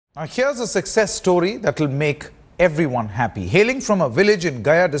Now here's a success story that will make everyone happy. Hailing from a village in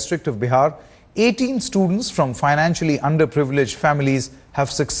Gaya district of Bihar, 18 students from financially underprivileged families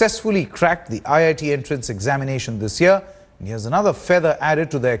have successfully cracked the IIT entrance examination this year. And here's another feather added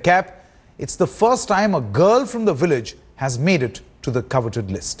to their cap. It's the first time a girl from the village has made it to the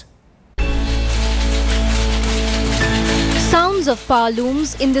coveted list. Sounds of power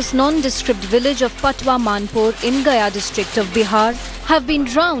looms in this nondescript village of Patwa Manpur in Gaya district of Bihar have been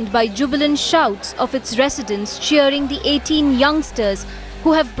drowned by jubilant shouts of its residents cheering the 18 youngsters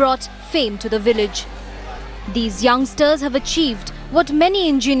who have brought fame to the village. These youngsters have achieved what many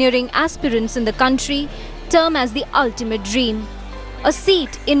engineering aspirants in the country term as the ultimate dream, a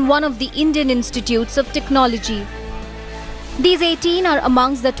seat in one of the Indian institutes of technology. These 18 are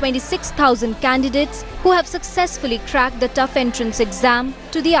amongst the 26,000 candidates who have successfully cracked the tough entrance exam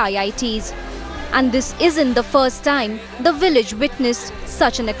to the IITs. And this isn't the first time the village witnessed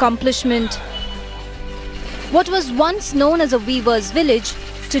such an accomplishment. What was once known as a weaver's village,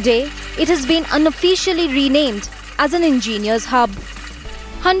 today it has been unofficially renamed as an engineer's hub.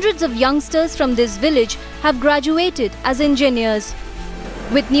 Hundreds of youngsters from this village have graduated as engineers,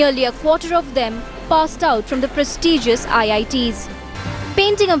 with nearly a quarter of them passed out from the prestigious IITs.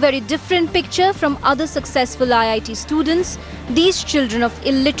 Painting a very different picture from other successful IIT students, these children of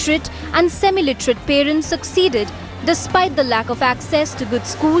illiterate and semi-literate parents succeeded despite the lack of access to good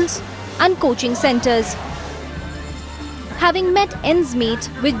schools and coaching centers. Having met ends meet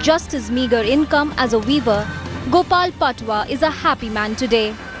with just his meager income as a weaver, Gopal Patwa is a happy man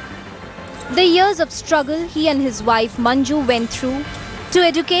today. The years of struggle he and his wife Manju went through to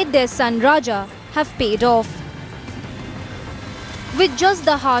educate their son Raja have paid off. With just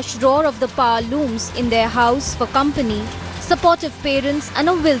the harsh roar of the power looms in their house for company, supportive parents and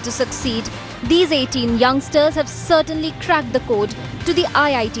a will to succeed, these 18 youngsters have certainly cracked the code to the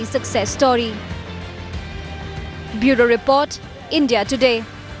IIT success story. Bureau Report, India Today.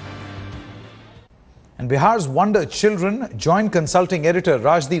 And Bihar's wonder children joined consulting editor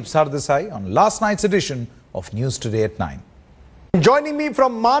Rajdeep Sardesai on last night's edition of News Today at 9. Joining me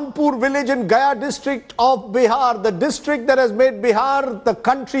from Manpur village in Gaya district of Bihar, the district that has made Bihar, the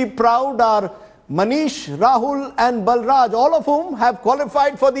country proud, are Manish, Rahul and Balraj, all of whom have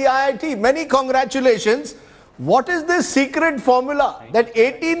qualified for the IIT. Many congratulations. What is this secret formula that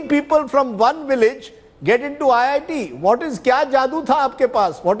 18 people from one village get into IIT? What is, kya jadoo tha aapke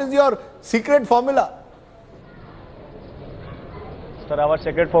paas? What is your secret formula? Sir, our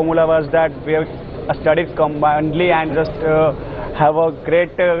secret formula was that we have studied combinedly and just have a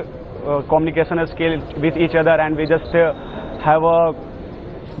great communication skill with each other, and we just have a,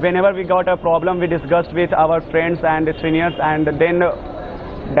 whenever we got a problem, we discussed with our friends and seniors, and then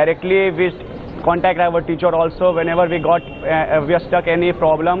directly we contact our teacher also whenever we got we are stuck any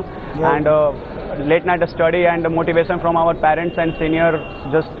problem. Yeah. And late night study and motivation from our parents and seniors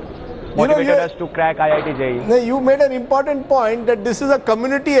just motivated us to crack IIT JEE. You made an important point that this is a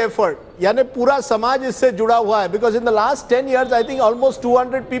community effort. यानी पूरा समाज इससे जुड़ा हुआ है, because in the last 10 years I think almost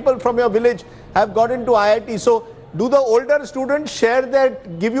 200 people from your village have got into IIT. So do the older students share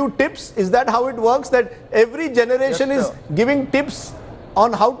that, give you tips? Is that how it works, that every generation is giving tips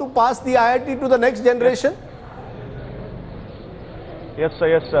on how to pass the IIT to the next generation? Yes sir,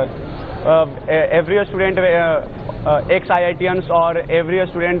 yes sir. Every student, ex-IITians or every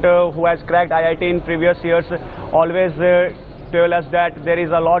student who has cracked IIT in previous years always tell us that there is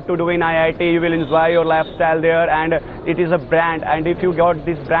a lot to do in IIT, you will enjoy your lifestyle there, and it is a brand, and if you got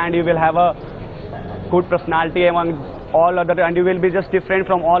this brand you will have a good personality among all other, and you will be just different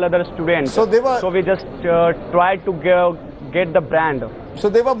from all other students. So we just tried to get the brand. So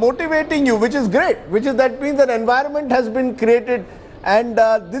they were motivating you, which is great, that means an environment has been created. And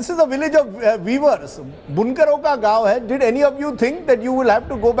this is a village of weavers. Bunkaron ka gaon hai. Did any of you think that you will have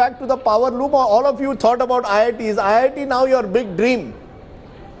to go back to the power loom, or all of you thought about IIT? Is IIT now your big dream?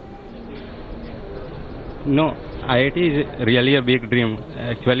 No, IIT is really a big dream.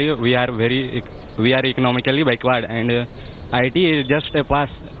 Actually, we are economically backward, and IIT is just a path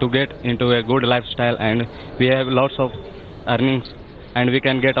to get into a good lifestyle, and we have lots of earnings, and we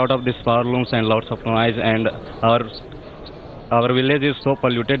can get out of these power looms and lots of noise, and our village is so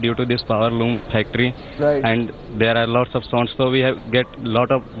polluted due to this power loom factory, right. And there are lots of sounds, so we get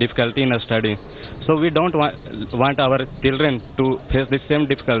lot of difficulty in study. So we don't want our children to face the same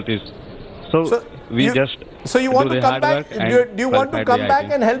difficulties. So you want to come back? Do you want to come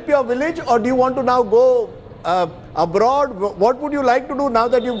back and help your village, or do you want to now go abroad? What would you like to do now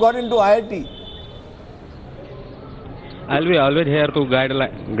that you've got into IIT? I'll be always here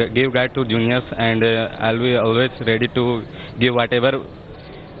to give guide to juniors, and I'll be always ready to give whatever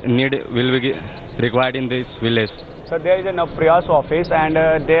need will be required in this village? So there is an Priyas office, and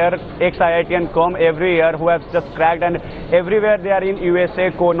there ex-IITian come every year who have just cracked, and everywhere they are in USA,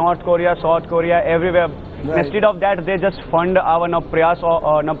 North Korea, South Korea, everywhere. Right. Instead of that, they just fund our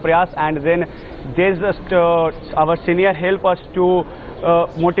Priyas, and then they just our senior help us to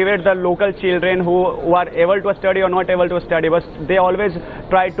motivate the local children who are able to study or not able to study, but they always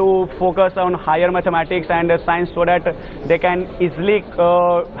try to focus on higher mathematics and science so that they can easily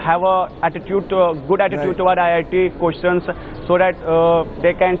have a good attitude toward IIT questions, so that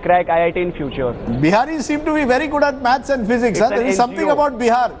they can crack IIT in future. Biharis seem to be very good at maths and physics. Huh? There is something about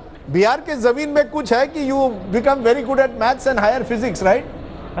Bihar. Bihar के जमीन में कुछ है कि you become very good at maths and higher physics, right?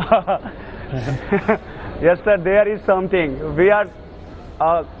 Yes, sir. There is something. We are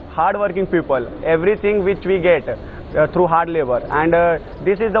hard-working people. Everything which we get through hard labor, and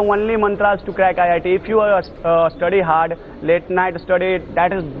this is the only mantras to crack IIT. If you study hard, late night study,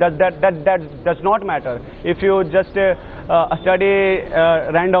 that does not matter. If you just study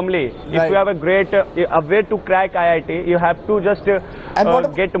randomly, if you have a great way to crack IIT, you have to just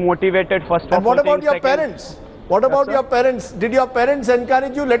get motivated first. And what about your parents? What about your parents? Did your parents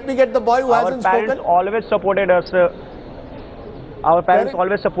encourage you? Let me get the boy who hasn't spoken. Our parents always supported us. Our parents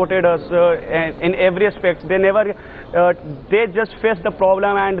always supported us in every aspect. They never, they just faced the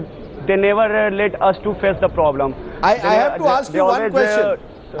problem, and they never let us to face the problem. I have to ask you one question.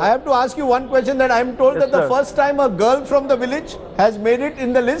 I have to ask you one question, that I am told that the first time a girl from the village has made it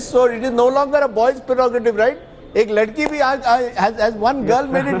in the list, so it is no longer a boy's prerogative, right? Ek ladki bhi has one girl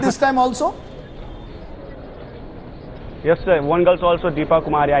made it this time also? Yes, sir. One girl also, Deepa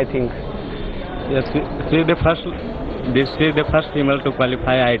Kumari, I think. Yes, this is the first female to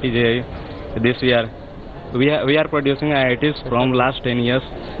qualify IIT this year. We are producing IITs from last 10 years,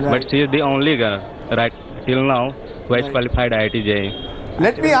 but she is the only girl right till now who has qualified IIT.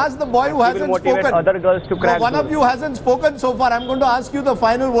 Let me ask the boy who hasn't spoken. Other girls to crack. One of you hasn't spoken so far. I'm going to ask you the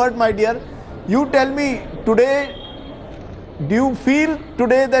final word, my dear. You tell me today, do you feel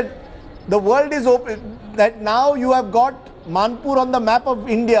today that the world is open, that now you have got Manpur on the map of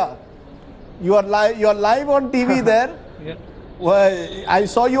India? You are live on TV there. Yeah. Well, I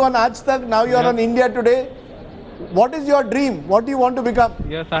saw you on Aaj Tak, now you are on India Today. What is your dream? What do you want to become?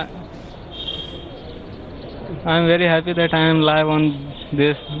 Yes, I am very happy that I am live on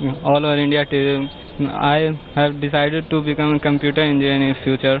this all over India TV. I have decided to become a computer engineer in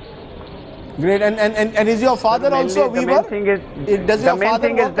future. Great. And is your father also a weaver? The main thing is, does your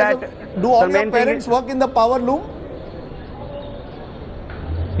father work do all your parents work in the power loom?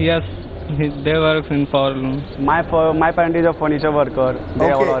 Yes, they work in power loom. My parent is a furniture worker.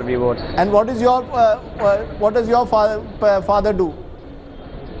 They all are weavers. And what is your what does your father do?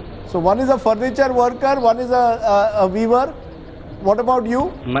 So one is a furniture worker, one is a weaver. What about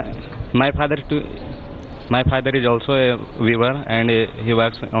you? My father is also a weaver, and he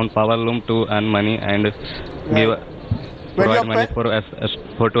works on power loom to earn money and provide money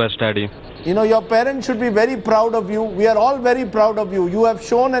for to study. You know, your parents should be very proud of you. We are all very proud of you. You have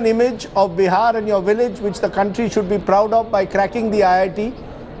shown an image of Bihar and your village which the country should be proud of by cracking the IIT.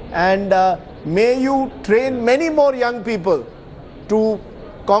 And may you train many more young people to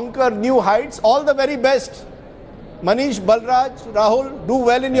conquer new heights. All the very best. Manish, Balraj, Rahul, do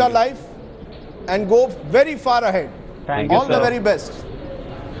well in your life and go very far ahead. Thank you, all the very best.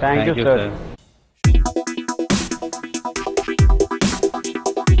 Thank you, sir.